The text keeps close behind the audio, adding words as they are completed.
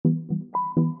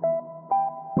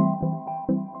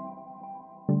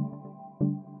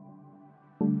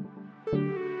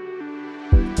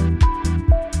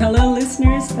Hello,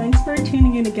 listeners. Thanks for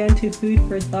tuning in again to Food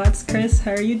for Thoughts. Chris,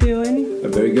 how are you doing?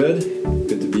 I'm very good.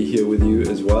 Good to be here with you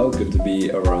as well. Good to be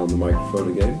around the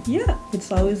microphone again. Yeah,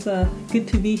 it's always good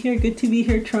to be here. Good to be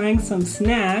here trying some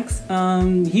snacks.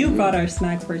 You brought our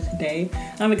snack for today.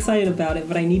 I'm excited about it,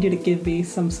 but I need you to give me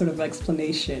some sort of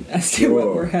explanation as to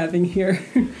what we're having here.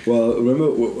 Well,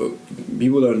 remember,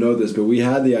 people don't know this, but we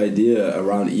had the idea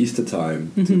around Easter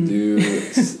time to do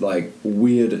like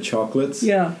weird chocolates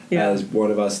as one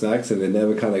of our snacks, and it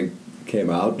never kind of came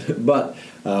out. But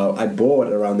I bought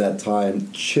around that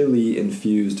time chili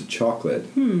infused chocolate,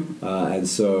 and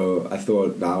so I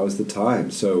thought now is the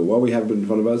time. So what we have in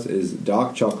front of us is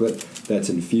dark chocolate that's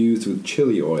infused with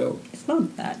chili oil. It's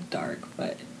not that dark,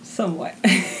 but somewhat.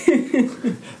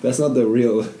 That's not the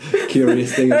real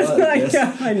curious thing about it.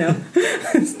 Yeah, I know.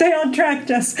 Stay on track,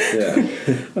 Jess. Yeah.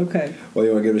 Okay. Well,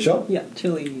 you want to give it a shot? Yeah,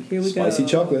 chili. Here we go. Spicy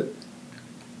chocolate.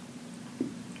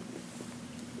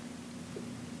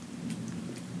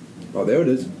 Oh, there it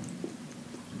is.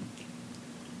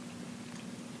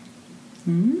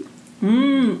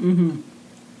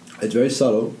 It's very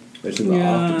subtle. It's in the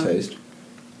aftertaste,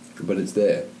 but it's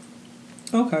there.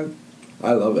 Okay.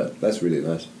 I love it. That's really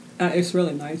nice. It's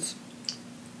really nice.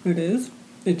 It is.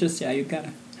 It just, you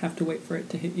gotta have to wait for it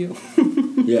to hit you.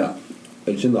 Yeah.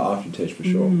 It's in the aftertaste for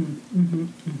sure.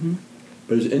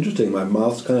 But it's interesting. My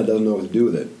mouth kind of doesn't know what to do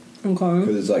with it. Okay.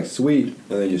 Because it's like sweet,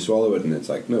 and then you swallow it, and it's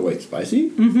like, no, wait,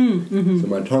 spicy? So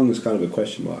my tongue is kind of a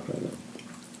question mark right now.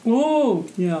 Oh,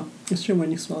 yeah. It's true when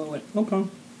you swallow it. Okay.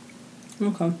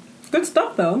 Good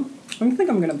stuff, though. I think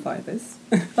I'm going to buy this.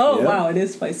 Wow, it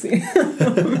is spicy.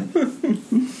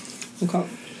 Okay.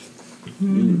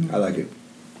 I like it.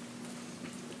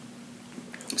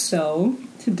 So,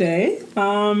 today,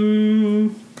 our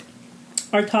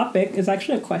topic is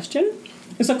actually a question.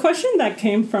 It's a question that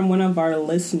came from one of our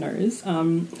listeners.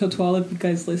 So to all of you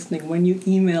guys listening, when you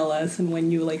email us and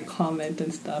when you comment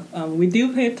and stuff, we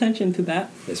do pay attention to that.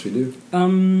 Yes, we do.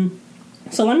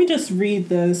 So let me just read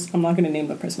this. I'm not going to name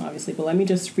the person, obviously, but let me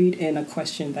just read in a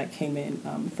question that came in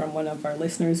from one of our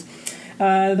listeners.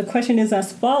 The question is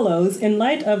as follows. In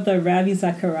light of the Ravi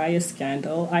Zacharias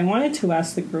scandal, I wanted to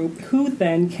ask the group, who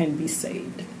then can be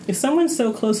saved? If someone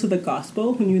so close to the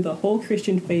gospel, who knew the whole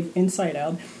Christian faith inside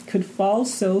out, could fall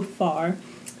so far,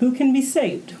 who can be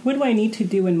saved? What do I need to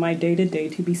do in my day-to-day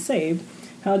to be saved?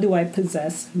 How do I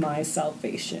possess my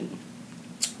salvation?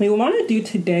 What we want to do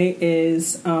today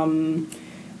is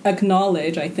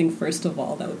acknowledge, I think, first of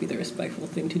all, that would be the respectful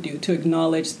thing to do, to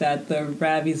acknowledge that the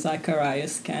Ravi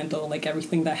Zacharias scandal, like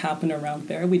everything that happened around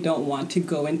there, we don't want to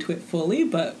go into it fully,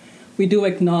 but we do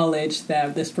acknowledge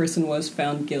that this person was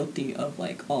found guilty of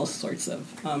all sorts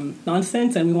of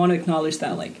nonsense, and we want to acknowledge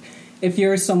that if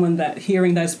you're someone that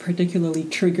hearing that's particularly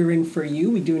triggering for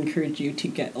you, we do encourage you to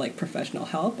get professional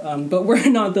help. But we're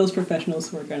not those professionals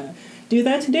who are going to do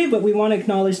that today. But we want to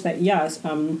acknowledge that yes,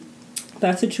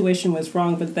 that situation was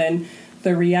wrong. But then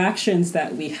the reactions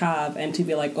that we have, and to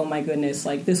be oh my goodness,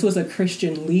 this was a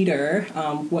Christian leader.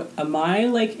 What am I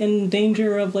in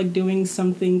danger of doing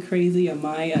something crazy? Am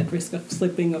I at risk of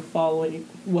slipping, of falling?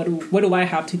 What do I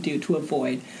have to do to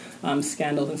avoid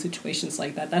scandals and situations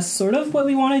like that? That's sort of what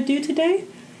we want to do today.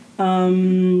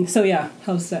 So yeah,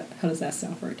 how does that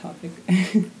sound for a topic?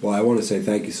 Well, I want to say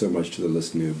thank you so much to the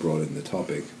listener who brought in the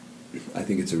topic. I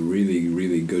think it's a really,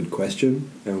 really good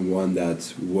question and one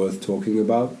that's worth talking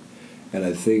about. And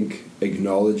I think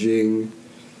acknowledging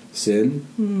sin,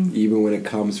 even when it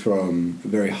comes from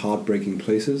very heartbreaking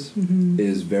places,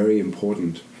 is very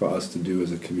important for us to do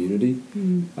as a community.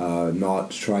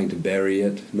 Not trying to bury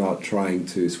it, not trying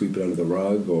to sweep it under the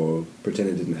rug or pretend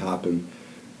it didn't happen,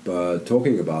 but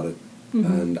talking about it.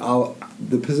 And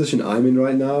the position I'm in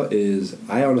right now is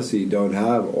I honestly don't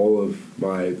have all of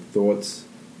my thoughts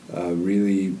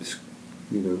really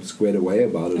squared away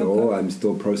about it all. I'm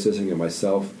still processing it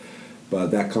myself.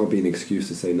 But that can't be an excuse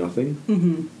to say nothing.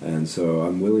 And so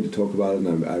I'm willing to talk about it,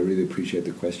 and I really appreciate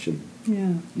the question.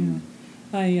 Yeah.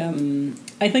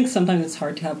 I think sometimes it's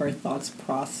hard to have our thoughts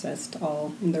processed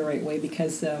all in the right way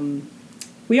because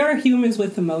we are humans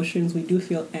with emotions. We do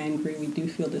feel angry. We do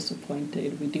feel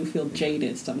disappointed. We do feel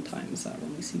jaded sometimes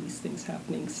when we see these things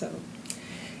happening. So,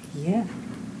 yeah.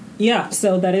 Yeah,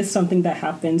 so that is something that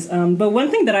happens. But one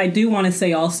thing that I do want to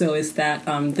say also is that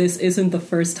this isn't the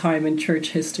first time in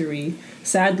church history,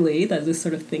 sadly, that this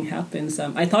sort of thing happens.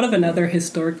 I thought of another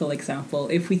historical example.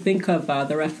 If we think of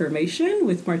the Reformation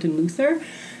with Martin Luther,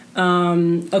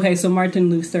 so Martin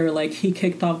Luther, he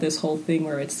kicked off this whole thing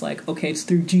where it's it's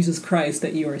through Jesus Christ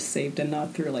that you are saved and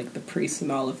not through, the priests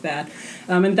and all of that.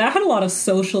 And that had a lot of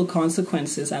social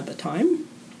consequences at the time.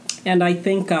 And I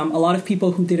think a lot of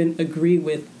people who didn't agree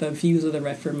with the views of the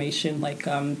Reformation, like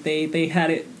they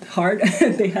had it hard.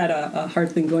 They had a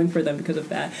hard thing going for them because of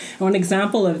that. And one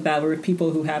example of that were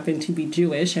people who happened to be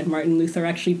Jewish, and Martin Luther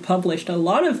actually published a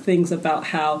lot of things about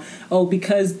how,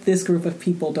 because this group of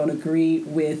people don't agree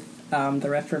with the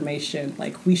Reformation,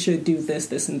 like we should do this,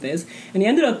 this, and this. And he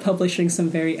ended up publishing some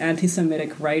very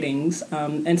anti-Semitic writings.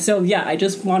 And so, I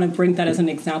just want to bring that as an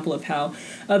example of how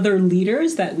other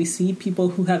leaders that we see,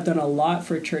 people who have done a lot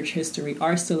for church history,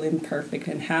 are still imperfect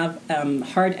and have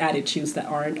hard attitudes that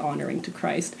aren't honoring to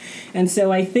Christ. And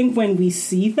so I think when we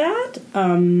see that,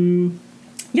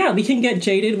 we can get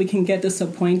jaded, we can get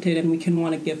disappointed, and we can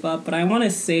want to give up. But I want to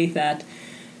say that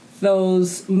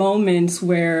those moments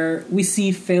where we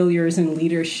see failures in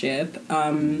leadership,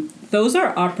 those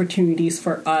are opportunities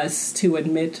for us to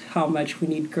admit how much we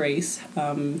need grace,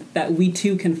 that we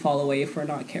too can fall away if we're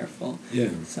not careful. Yeah.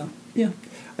 So,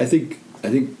 I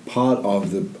think part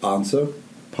of the answer,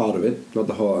 part of it, not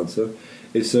the whole answer,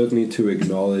 is certainly to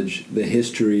acknowledge the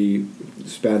history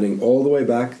spanning all the way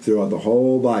back throughout the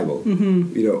whole Bible.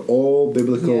 Mm-hmm. All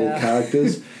biblical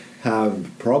characters have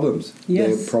problems. Yes.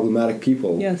 They're problematic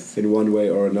people in one way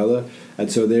or another.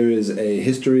 And so there is a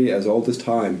history as old as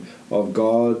time of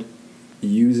God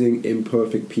using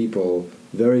imperfect people,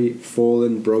 very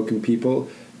fallen, broken people,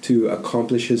 to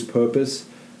accomplish his purpose,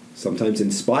 sometimes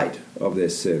in spite of their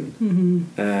sin.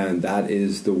 Mm-hmm. And that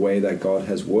is the way that God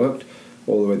has worked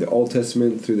all the way the Old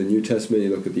Testament through the New Testament. You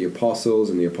look at the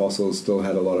apostles, and the apostles still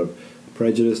had a lot of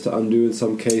prejudice to undo in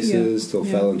some cases, still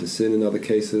fell into sin in other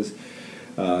cases.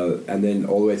 And then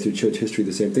all the way through church history,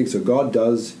 the same thing. So God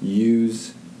does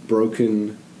use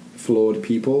broken, flawed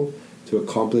people to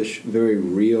accomplish very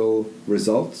real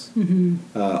results,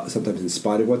 sometimes in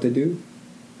spite of what they do.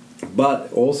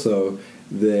 But also,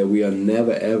 we are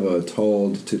never, ever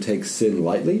told to take sin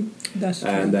lightly. That's true.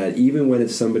 And that even when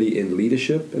it's somebody in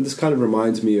leadership, and this kind of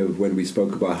reminds me of when we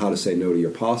spoke about how to say no to your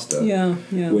pastor.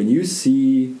 When you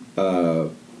see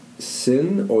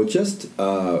sin or just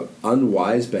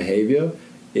unwise behavior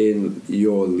in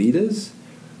your leaders,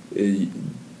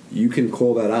 you can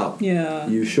call that out.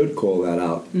 You should call that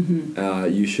out.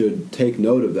 You should take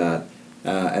note of that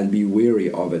and be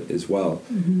wary of it as well,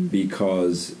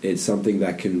 because it's something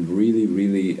that can really,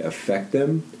 really affect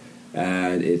them,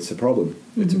 and it's a problem.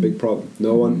 It's a big problem.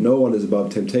 No one is above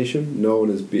temptation. No one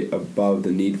is above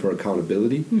the need for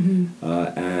accountability.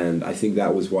 And I think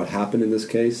that was what happened in this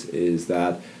case, is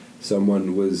that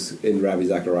someone was, in Ravi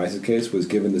Zacharias' case, was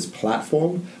given this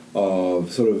platform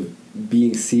of sort of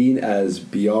being seen as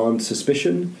beyond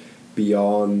suspicion,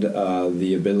 beyond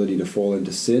the ability to fall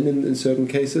into sin in certain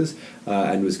cases,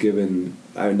 and was given,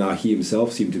 now he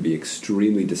himself seemed to be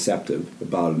extremely deceptive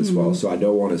about it as well. So I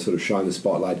don't want to sort of shine the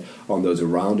spotlight on those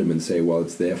around him and say, well,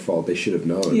 it's their fault, they should have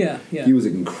known. He was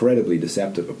incredibly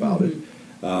deceptive about it.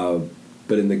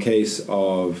 But in the case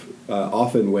of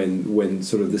often when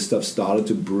sort of this stuff started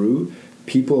to brew,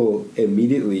 people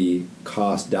immediately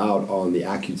cast doubt on the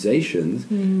accusations,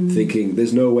 thinking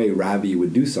there's no way Ravi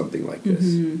would do something like this.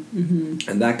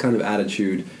 And that kind of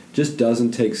attitude just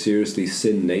doesn't take seriously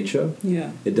sin nature.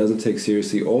 It doesn't take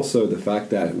seriously also the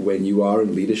fact that when you are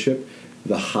in leadership,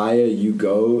 the higher you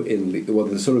go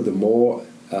the more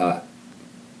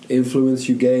influence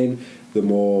you gain, the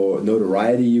more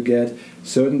notoriety you get,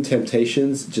 certain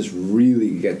temptations just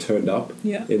really get turned up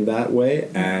in that way.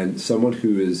 And someone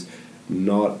who is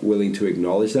not willing to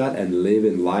acknowledge that and live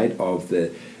in light of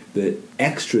the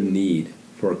extra need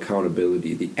for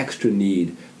accountability, the extra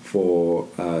need for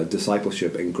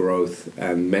discipleship and growth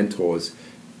and mentors,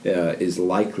 is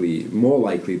more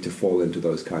likely to fall into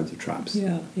those kinds of traps.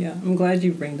 I'm glad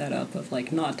you bring that up, of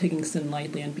like not taking sin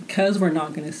lightly, and because we're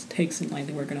not going to take sin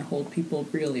lightly, we're going to hold people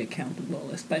really accountable,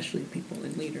 especially people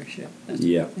in leadership. That's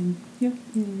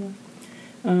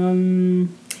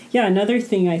another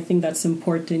thing I think that's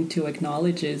important to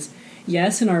acknowledge is,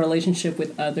 yes, in our relationship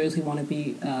with others, we want to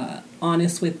be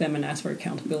honest with them and ask for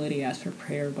accountability, ask for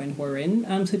prayer when we're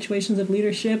in situations of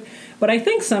leadership. But I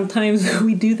think sometimes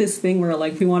we do this thing where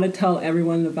like we want to tell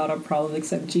everyone about our problems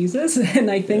except Jesus.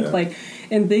 And I think like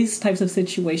in these types of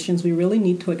situations, we really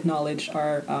need to acknowledge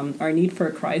our need for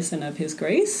Christ and of his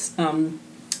grace.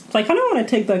 So I kind of want to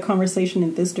take the conversation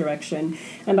in this direction,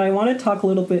 and I want to talk a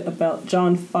little bit about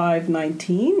John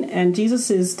 5:19. And Jesus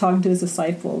is talking to his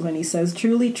disciples, and he says,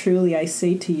 "Truly, truly, I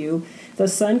say to you, the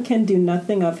Son can do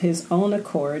nothing of his own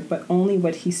accord, but only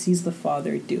what he sees the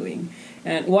Father doing."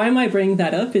 And why am I bringing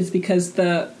that up is because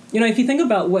if you think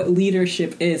about what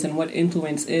leadership is and what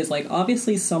influence is, like,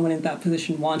 obviously someone in that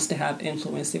position wants to have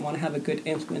influence. They want to have a good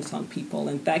influence on people,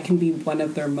 and that can be one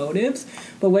of their motives.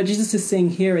 But what Jesus is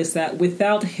saying here is that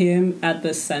without him at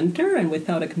the center and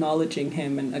without acknowledging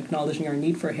him and acknowledging our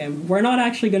need for him, we're not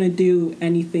actually going to do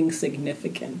anything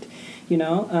significant.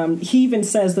 He even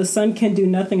says the Son can do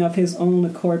nothing of his own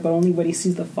accord, but only what he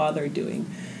sees the Father doing.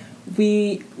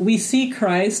 We see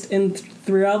Christ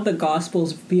throughout the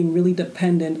Gospels being really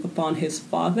dependent upon his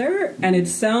Father, and it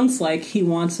sounds like he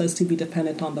wants us to be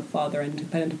dependent on the Father and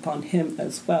dependent upon him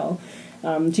as well.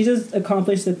 Jesus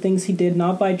accomplished the things he did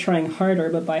not by trying harder,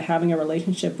 but by having a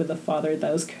relationship with the Father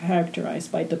that was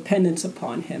characterized by dependence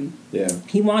upon him. Yeah.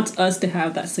 He wants us to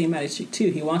have that same attitude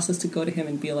too. He wants us to go to him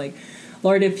and be like,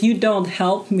 Lord, if you don't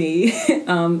help me,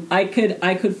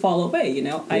 I could fall away,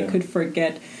 I could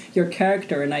forget your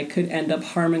character, and I could end up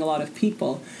harming a lot of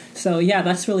people. So yeah,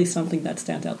 that's really something that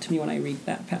stands out to me when I read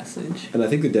that passage. And I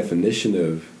think the definition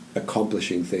of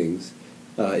accomplishing things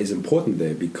is important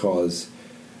there, because,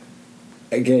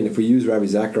 again, if we use Ravi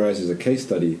Zacharias as a case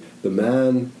study, the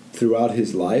man throughout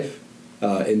his life,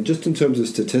 in terms of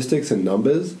statistics and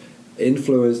numbers,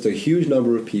 influenced a huge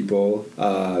number of people,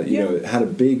 had a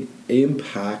big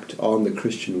impact on the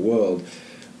Christian world.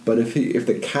 But if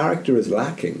the character is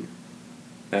lacking,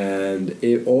 and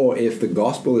if the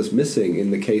gospel is missing,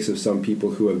 in the case of some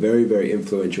people who are very, very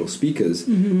influential speakers,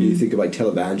 you think of like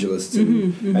televangelists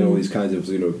and all these kinds of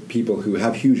people who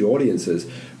have huge audiences,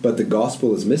 but the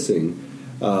gospel is missing,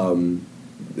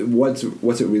 what's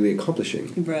it really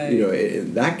accomplishing? Right.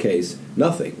 In that case,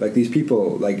 nothing. Like these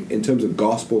people, like in terms of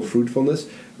gospel fruitfulness,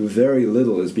 very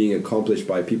little is being accomplished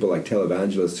by people like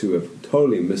televangelists who have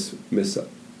totally misused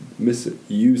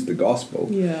the gospel.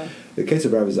 Yeah. In the case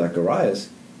of Ravi Zacharias,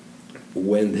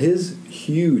 when his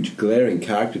huge glaring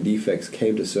character defects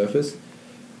came to surface,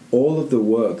 all of the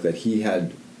work that he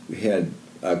had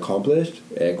accomplished,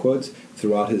 air quotes,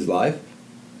 throughout his life,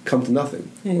 come to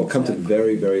nothing, or come to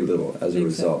very, very little as a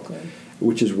result.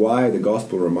 Which is why the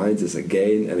gospel reminds us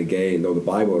again and again, or the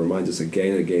Bible reminds us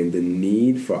again and again, the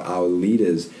need for our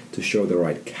leaders to show the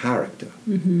right character.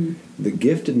 The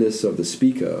giftedness of the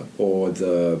speaker, or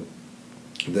the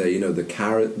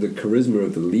charisma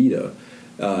of the leader,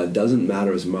 doesn't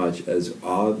matter as much as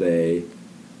are they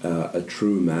a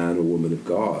true man or woman of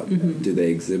God? Do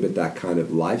they exhibit that kind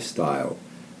of lifestyle?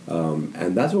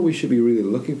 And that's what we should be really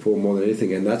looking for more than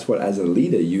anything. And that's what, as a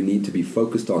leader, you need to be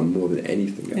focused on more than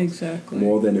anything else. Exactly.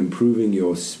 More than improving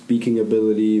your speaking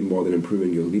ability, more than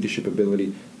improving your leadership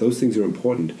ability. Those things are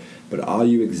important. But are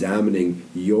you examining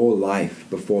your life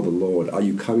before the Lord? Are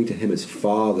you coming to him as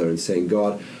Father and saying,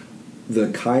 God,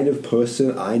 the kind of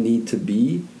person I need to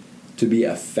be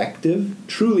effective,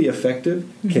 truly effective,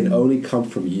 can only come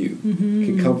from you.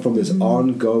 Can come from this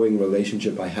ongoing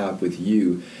relationship I have with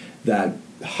you that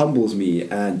humbles me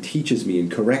and teaches me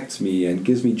and corrects me and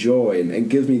gives me joy and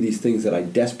gives me these things that I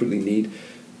desperately need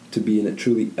to be a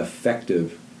truly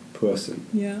effective person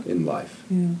in life.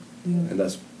 And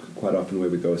that's quite often where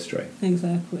we go astray.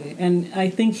 Exactly. And I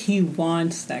think he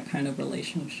wants that kind of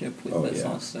relationship with us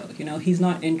also. He's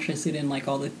not interested in like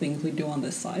all the things we do on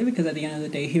the side, because at the end of the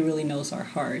day, he really knows our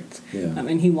hearts.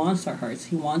 And he wants our hearts.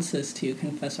 He wants us to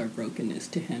confess our brokenness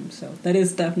to him. So that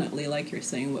is definitely, like you're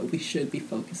saying, what we should be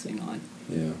focusing on.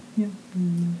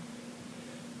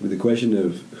 With the question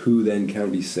of who then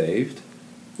can be saved,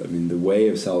 I mean, the way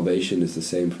of salvation is the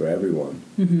same for everyone.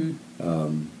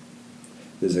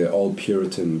 There's an old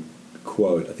Puritan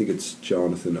quote, I think it's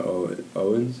Jonathan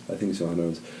Owens,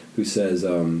 who says,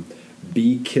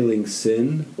 be killing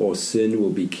sin, or sin will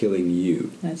be killing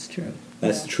you. That's true.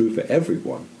 That's true for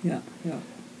everyone.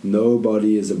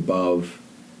 Nobody is above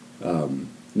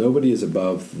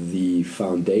the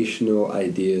foundational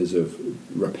ideas of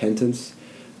repentance,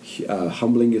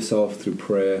 humbling yourself through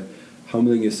prayer,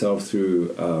 humbling yourself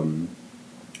through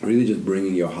really just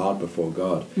bringing your heart before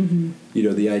God.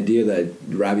 The idea that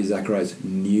Ravi Zacharias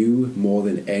knew more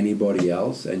than anybody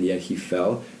else, and yet he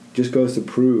fell, just goes to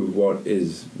prove what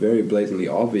is very blatantly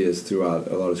obvious throughout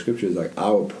a lot of scriptures. Like,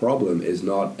 our problem is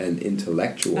not an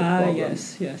intellectual problem.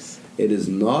 Yes. It is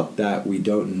not that we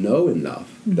don't know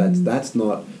enough. That's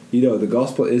not, the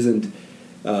gospel isn't,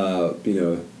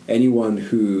 anyone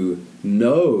who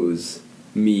knows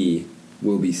me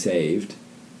will be saved,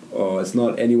 or it's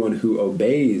not anyone who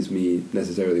obeys me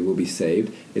necessarily will be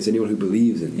saved. It's anyone who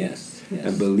believes in me. Yes.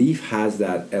 And belief has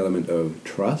that element of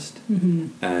trust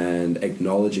and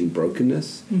acknowledging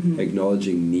brokenness,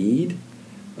 acknowledging need,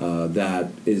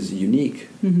 that is unique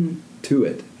Mm-hmm. to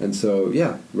it. And so,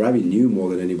 yeah, Rabbi knew more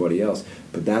than anybody else,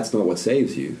 but that's not what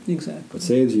saves you. Exactly. What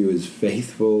saves you is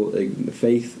faith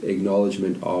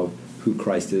acknowledgement of who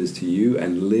Christ is to you,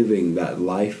 and living that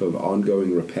life of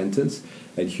ongoing repentance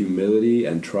and humility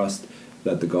and trust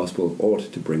that the gospel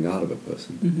ought to bring out of a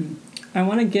person. Mm-hmm. I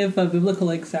want to give a biblical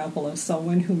example of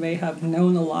someone who may have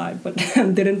known a lot but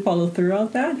didn't follow through on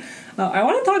that. I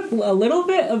want to talk a little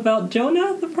bit about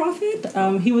Jonah the prophet.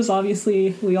 He was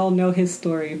obviously, we all know his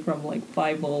story from like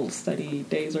Bible study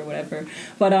days or whatever.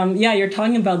 But yeah, you're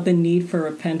talking about the need for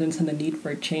repentance and the need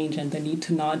for change and the need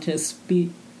to not just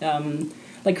be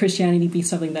like Christianity be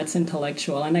something that's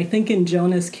intellectual. And I think in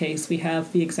Jonah's case, we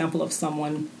have the example of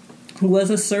someone who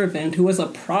was a servant, who was a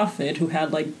prophet, who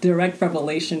had like direct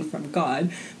revelation from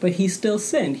God, but he still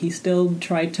sinned. He still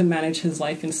tried to manage his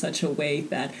life in such a way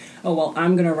that, oh, well,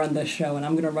 I'm going to run the show and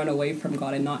I'm going to run away from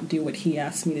God and not do what he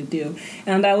asked me to do.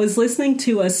 And I was listening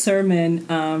to a sermon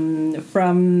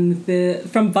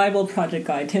from Bible Project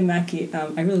guy, Tim Mackey.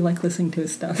 I really like listening to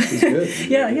his stuff. He's good.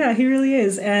 Yeah, he really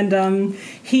is. And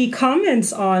he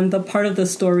comments on the part of the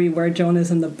story where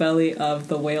Jonah's in the belly of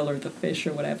the whale or the fish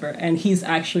or whatever, and he's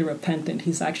actually repentant.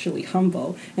 He's actually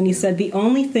humble. And he said the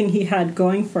only thing he had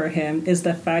going for him is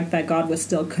the fact that God was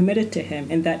still committed to him,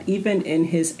 and that even in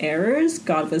his errors,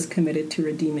 God was committed to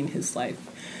redeeming his life.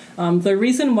 The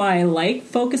reason why I like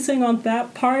focusing on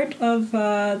that part of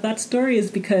that story is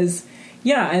because,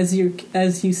 yeah, as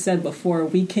you said before,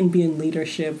 we can be in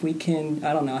leadership, we can,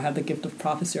 I don't know, have the gift of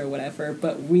prophecy or whatever,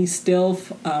 but we still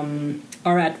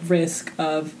are at risk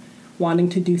of wanting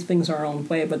to do things our own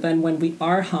way. But then when we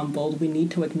are humbled, we need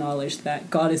to acknowledge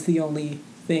that God is the only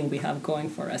thing we have going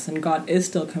for us, and God is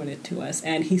still committed to us,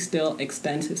 and he still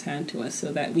extends his hand to us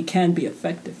so that we can be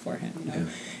effective for him. You know? Yeah.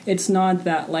 It's not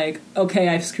that like, okay,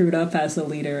 I've screwed up as a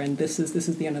leader and this is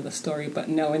the end of the story. But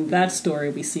no, in that story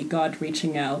we see God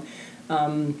reaching out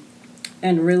and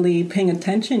really paying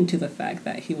attention to the fact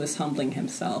that he was humbling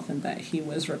himself and that he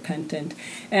was repentant.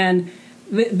 And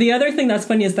the other thing that's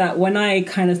funny is that when I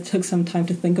kind of took some time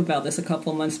to think about this a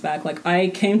couple months back, like I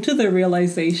came to the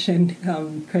realization,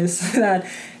 Chris, that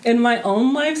in my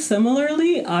own life,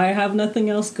 similarly, I have nothing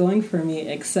else going for me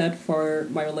except for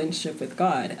my relationship with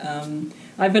God.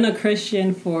 I've been a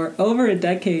Christian for over a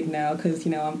decade now because,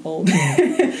 you know, I'm old.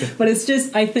 But it's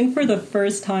just, I think for the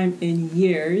first time in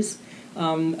years,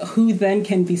 who then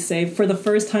can be saved? For the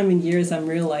first time in years, I'm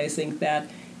realizing that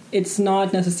it's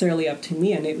not necessarily up to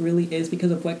me, and it really is because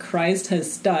of what Christ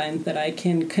has done that I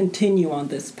can continue on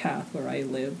this path where I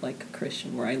live like a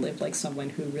Christian, where I live like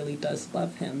someone who really does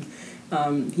love him.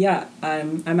 I'm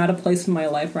at a place in my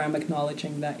life where I'm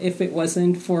acknowledging that if it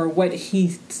wasn't for what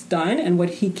he's done and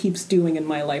what he keeps doing in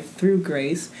my life through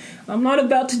grace, I'm not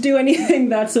about to do anything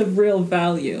that's of real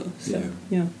value. So,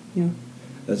 yeah.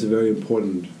 That's a very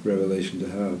important revelation to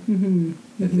have. Mm-hmm.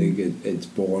 I think it's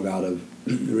born out of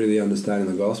really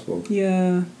understanding the gospel.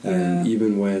 Yeah. And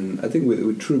even when, I think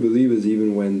with true believers,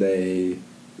 even when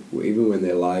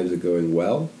their lives are going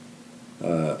well,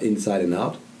 inside and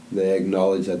out, they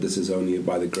acknowledge that this is only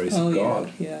by the grace of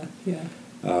God. Yeah.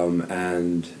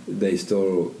 And they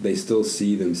still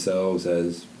see themselves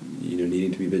as, you know,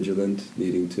 needing to be vigilant,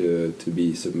 needing to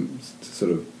be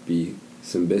sort of be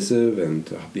submissive and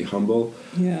to be humble,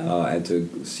 and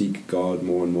to seek God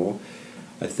more and more.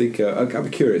 I think I'm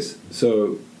curious.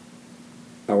 So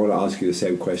I want to ask you the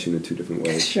same question in two different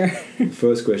ways. Sure.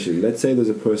 First question: let's say there's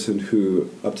a person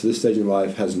who, up to this stage in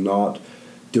life, has not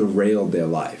derailed their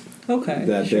life. Okay.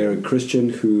 That they're a Christian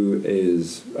who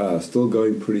is still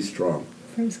going pretty strong.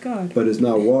 Praise God. But is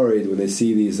now worried when they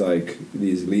see these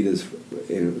leaders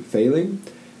failing,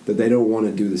 that they don't want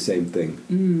to do the same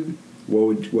thing.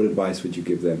 What advice would you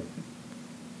give them?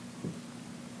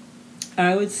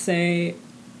 I would say,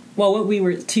 well,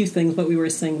 two things, what we were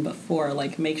saying before,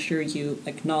 like make sure you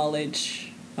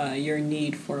acknowledge your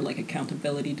need for like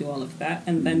accountability, do all of that.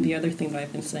 And then the other thing that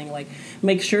I've been saying, like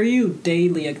make sure you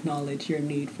daily acknowledge your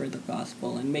need for the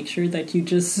gospel, and make sure that you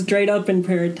just straight up in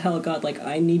prayer tell God, like,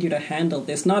 I need you to handle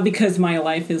this, not because my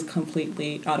life is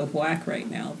completely out of whack right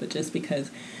now, but just because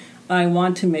I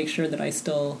want to make sure that I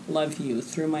still love you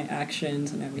through my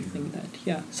actions and everything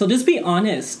So just be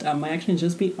honest. My actions,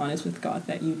 just be honest with God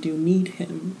that you do need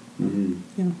him.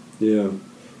 Yeah.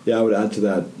 I would add to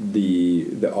that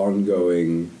the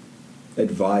ongoing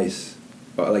advice,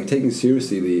 like taking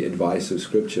seriously the advice of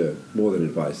Scripture, more than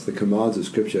advice, the commands of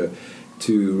Scripture,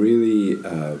 to really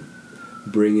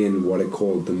bring in what are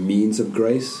called the means of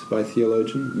grace by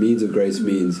theologian. Means of grace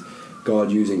means God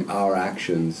using our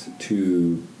actions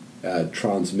to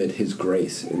transmit his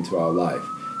grace into our life.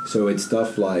 So it's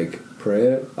stuff like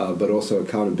prayer, but also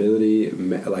accountability,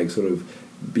 like sort of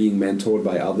being mentored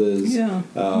by others,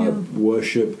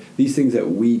 worship, these things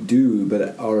that we do,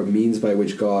 but are a means by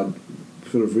which God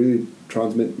sort of really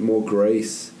transmit more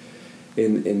grace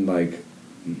in like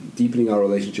deepening our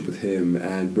relationship with Him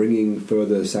and bringing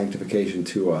further sanctification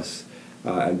to us,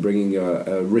 and bringing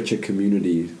a richer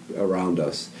community around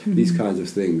us, these kinds of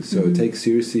things. So take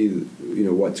seriously,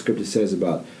 what Scripture says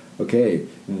about, okay,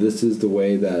 this is the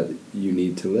way that you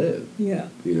need to live. Yeah.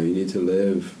 You need to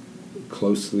live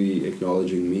closely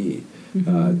acknowledging me,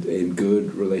 in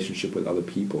good relationship with other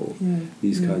people,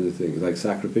 these kinds of things, like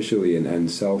sacrificially and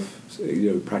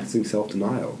practicing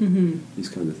self-denial, these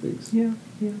kinds of things. Yeah.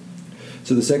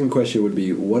 So the second question would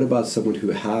be, what about someone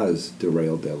who has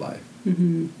derailed their life?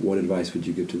 What advice would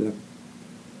you give to them?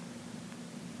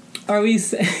 Are we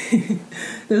this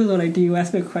is what I do. You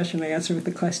ask me a question, I answer with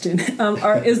a question.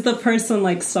 Is the person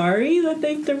like sorry that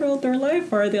they've derailed their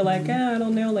life, or are they like, I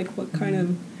don't know, like what kind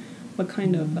of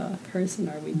person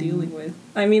are we dealing with?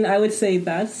 I mean, I would say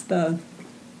that's the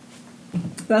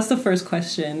first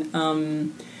question.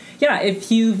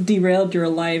 If you've derailed your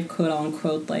life, quote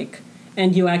unquote, like,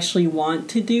 and you actually want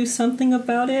to do something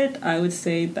about it, I would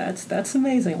say that's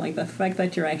amazing. Like the fact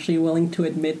that you're actually willing to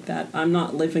admit that I'm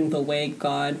not living the way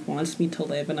God wants me to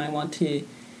live, and I want to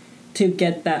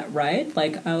get that right.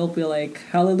 Like I will be like,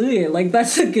 hallelujah. Like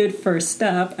that's a good first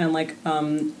step. And like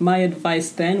my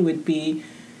advice then would be,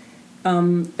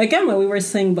 again, what we were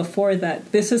saying before,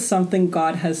 that this is something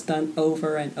God has done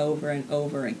over and over and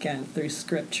over again through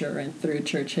Scripture and through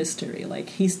church history. Like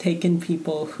He's taken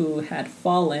people who had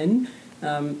fallen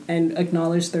and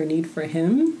acknowledged their need for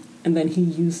Him, and then He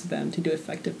used them to do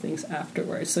effective things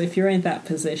afterwards. So if you're in that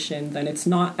position, then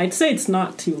I'd say it's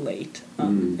not too late.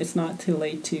 It's not too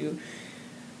late to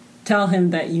tell Him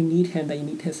that you need Him, that you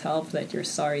need His help, that you're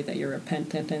sorry, that you're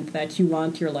repentant, and that you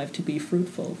want your life to be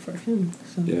fruitful for Him.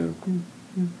 So, yeah.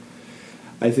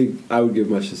 I think I would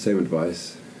give much the same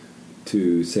advice,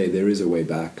 to say there is a way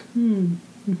back. In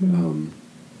I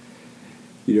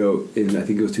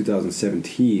think it was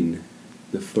 2017,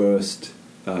 the first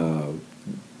of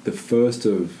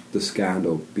the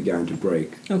scandal began to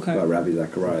break about Ravi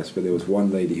Zacharias, but there was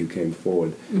one lady who came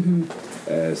forward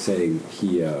saying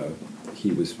he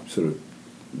was sort of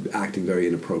acting very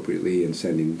inappropriately and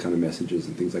sending kind of messages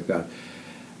and things like that.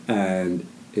 And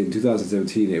in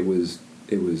 2017, it was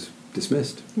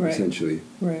dismissed, essentially.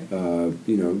 Right.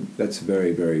 That's a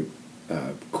very, very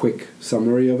quick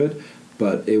summary of it,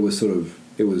 but it was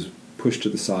pushed to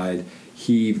the side.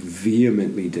 He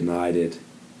vehemently denied it,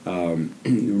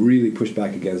 really pushed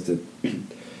back against it. And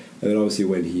then obviously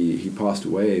when he passed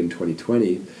away in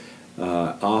 2020,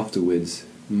 afterwards,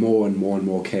 more and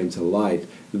more came to light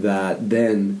that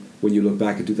then when you look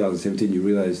back at 2017, you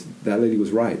realize that lady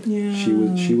was right. Yeah.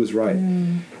 She was right.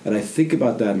 Yeah. And I think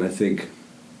about that and I think,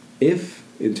 if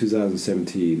in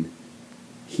 2017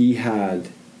 he had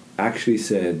actually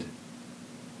said,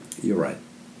 you're right,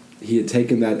 he had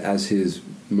taken that as his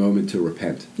moment to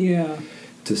repent. Yeah.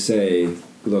 To say,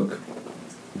 look,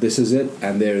 this is it,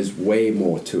 and there's way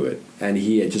more to it. And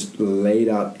he had just laid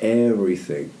out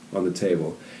everything on the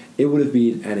table. It would have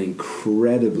been an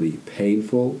incredibly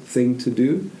painful thing to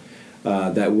do,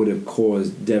 that would have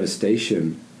caused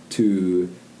devastation to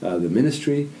the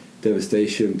ministry,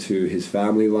 devastation to his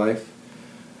family life.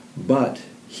 But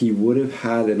he would have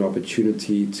had an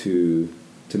opportunity to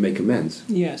make amends.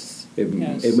 Yes. It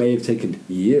may have taken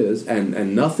years,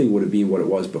 and nothing would have been what it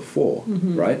was before,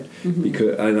 right?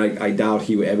 Because I doubt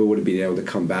he ever would have been able to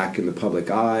come back in the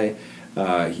public eye,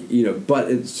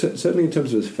 But certainly in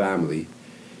terms of his family,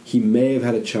 he may have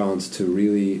had a chance to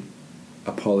really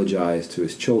apologize to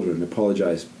his children,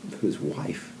 apologize to his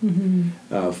wife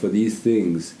for these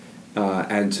things,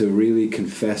 and to really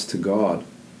confess to God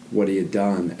what he had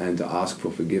done and to ask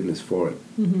for forgiveness for it.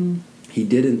 He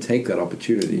didn't take that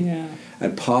opportunity. Yeah.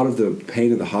 And part of the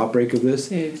pain and the heartbreak of this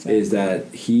is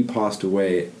that he passed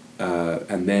away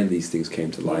and then these things came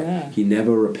to light. Yeah. He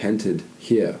never repented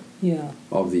here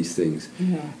of these things.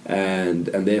 Yeah. And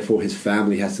therefore his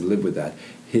family has to live with that.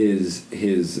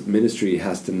 His ministry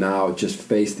has to now just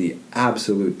face the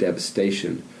absolute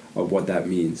devastation of what that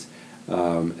means.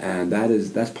 And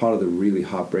that's part of the really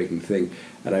heartbreaking thing.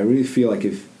 And I really feel like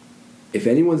if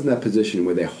anyone's in that position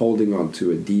where they're holding on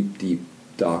to a deep, deep,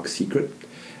 dark secret,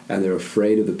 and they're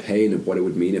afraid of the pain of what it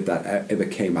would mean if that ever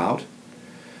came out,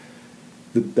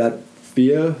 that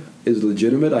fear is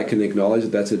legitimate. I can acknowledge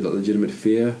that that's a legitimate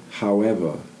fear.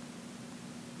 However,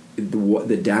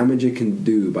 the damage it can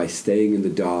do by staying in the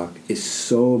dark is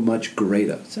so much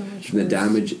greater than the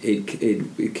damage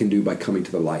it can do by coming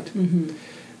to the light.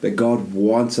 that God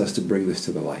wants us to bring this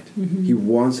to the light. Mm-hmm. He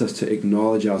wants us to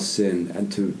acknowledge our sin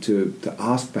and to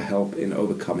ask for help in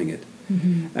overcoming it.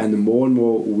 Mm-hmm. And the more and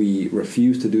more we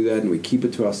refuse to do that and we keep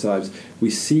it to ourselves, we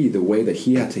see the way that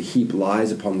he had to heap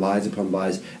lies upon lies upon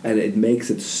lies, and it makes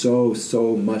it so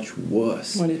much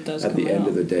worse when it does at the end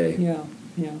of the day. Yeah,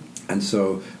 yeah. And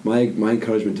so my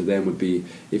encouragement to them would be,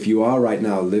 if you are right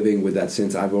now living with that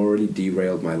sense, I've already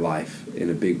derailed my life in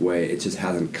a big way, it just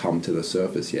hasn't come to the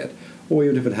surface yet. Or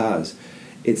even if it has,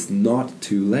 it's not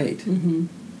too late. Mm-hmm.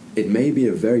 It may be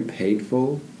a very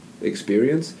painful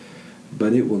experience,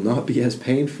 but it will not be as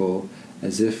painful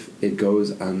as if it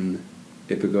goes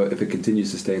if it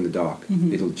continues to stay in the dark.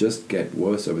 Mm-hmm. It'll just get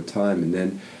worse over time, and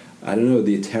then I don't know,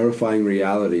 the terrifying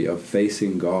reality of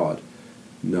facing God,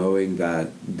 knowing that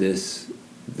this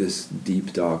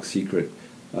deep dark secret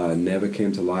never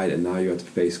came to light, and now you have to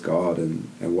face God and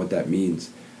what that means.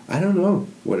 I don't know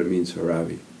what it means for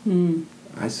Ravi. Mm.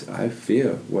 I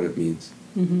fear what it means.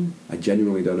 Mm-hmm. I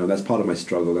genuinely don't know. That's part of my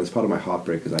struggle. That's part of my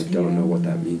heartbreak, because I don't know what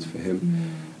that means for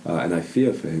him. And I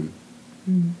fear for him.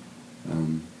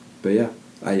 Mm. But yeah,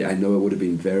 I know it would have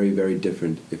been very, very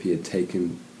different if he had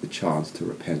taken the chance to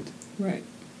repent. Right.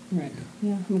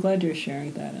 Yeah, I'm glad you're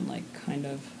sharing that and like kind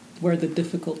of where the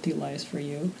difficulty lies for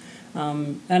you.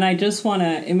 And I just want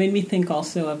to, it made me think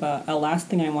also of a last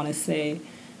thing I want to say.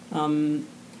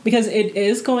 Because it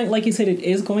is going, like you said, it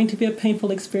is going to be a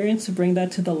painful experience to bring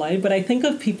that to the light. But I think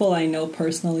of people I know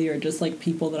personally, or just like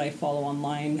people that I follow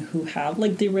online who have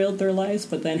like derailed their lives,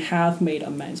 but then have made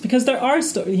amends. Because there are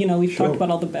stories, we've talked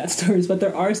about all the bad stories, but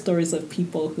there are stories of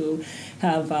people who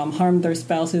have harmed their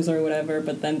spouses or whatever,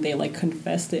 but then they like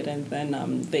confessed it, and then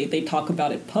they talk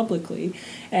about it publicly.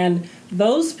 And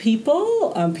those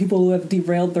people, people who have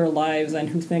derailed their lives and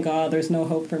who think, there's no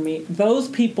hope for me, those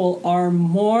people are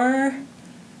more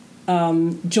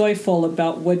joyful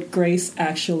about what grace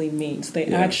actually means. They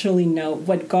actually know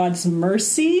what God's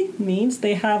mercy means.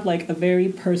 They have like a very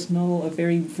personal, a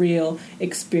very real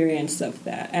experience of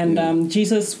that. And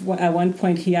Jesus, at one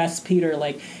point, he asked Peter,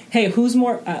 like, hey, who's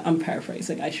more, I'm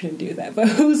paraphrasing, I shouldn't do that, but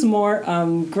who's more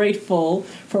grateful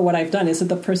for what I've done? Is it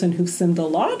the person who sinned a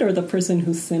lot or the person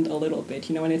who sinned a little bit?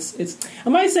 And it's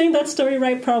am I saying that story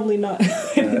right? Probably not.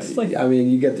 It's like, I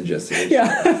mean, you get the gist of it.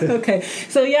 Yeah, okay.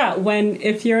 So yeah,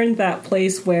 if you're in that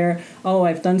place where,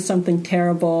 I've done something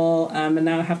terrible, and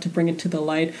now I have to bring it to the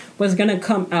light, what's going to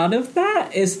come out of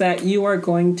that is that you are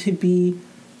going to be,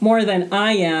 more than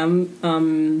I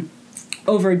am,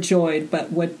 overjoyed,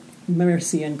 but what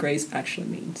mercy and grace actually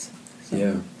means.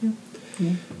 So,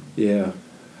 Yeah.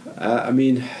 I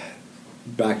mean,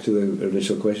 back to the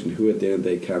initial question, who at the end of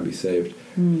the day can be saved?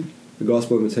 The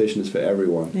gospel invitation is for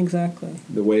everyone. Exactly.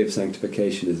 The way of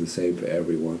sanctification is the same for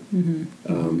everyone.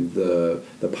 Mm-hmm.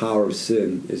 The power of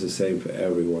sin is the same for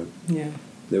everyone. Yeah.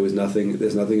 There's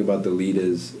nothing about the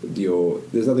leaders,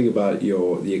 there's nothing about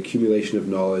the accumulation of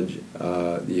knowledge,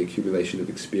 the accumulation of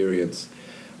experience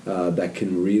that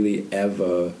can really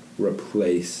ever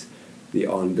replace the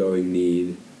ongoing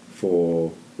need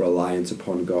for reliance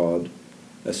upon God,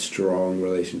 a strong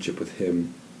relationship with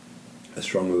Him, a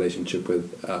strong relationship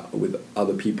with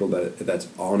other people that's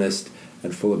honest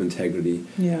and full of integrity.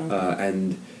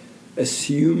 And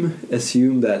assume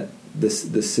that the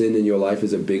sin in your life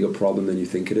is a bigger problem than you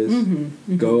think it is.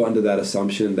 Mm-hmm. Go under that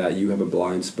assumption that you have a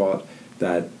blind spot,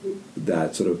 that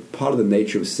sort of part of the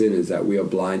nature of sin is that we are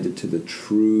blinded to the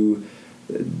true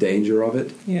danger of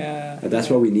it. And that's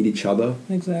why we need each other.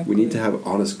 Exactly. We need to have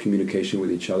honest communication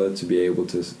with each other to be able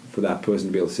to, for that person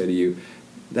to be able to say to you,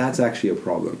 that's actually a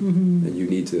problem, and you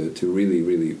need to really,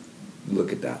 really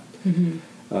look at that.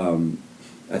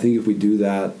 I think if we do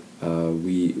that,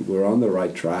 we're on the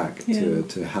right track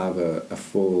to have a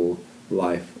full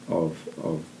life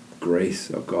of grace,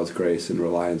 of God's grace, and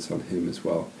reliance on Him as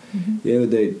well. At the end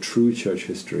of the day, true church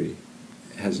history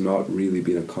has not really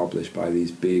been accomplished by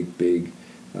these big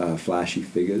flashy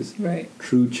figures. Right.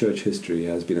 True church history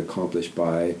has been accomplished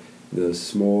by the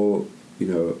small,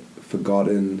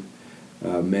 forgotten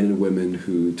men and women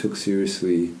who took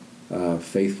seriously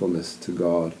faithfulness to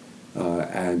God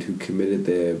and who committed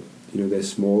their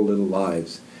small little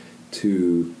lives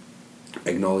to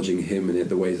acknowledging Him in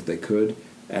the ways that they could,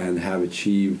 and have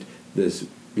achieved this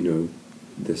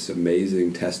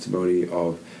amazing testimony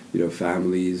of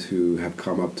families who have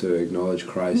come up to acknowledge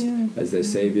Christ as their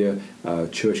Savior,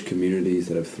 church communities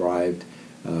that have thrived,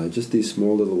 just these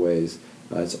small little ways.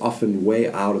 It's often way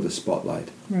out of the spotlight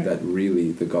that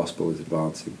really the gospel is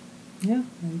advancing. Yeah,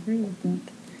 I agree with that.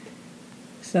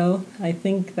 So I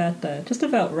think that just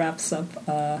about wraps up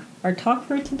our talk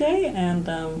for today. And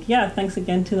thanks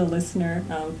again to the listener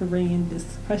for bringing this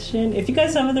question. If you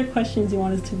guys have other questions you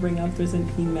want us to bring up, there's an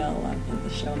email in the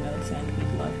show notes, and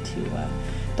we'd love to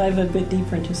dive a bit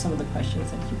deeper into some of the questions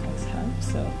that you guys have.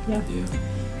 So yeah.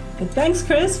 But thanks,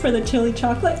 Chris, for the chili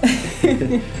chocolate.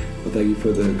 Well, thank you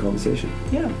for the conversation.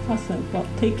 Yeah, awesome. Well,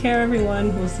 take care,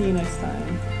 everyone. We'll see you next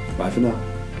time. Bye for now.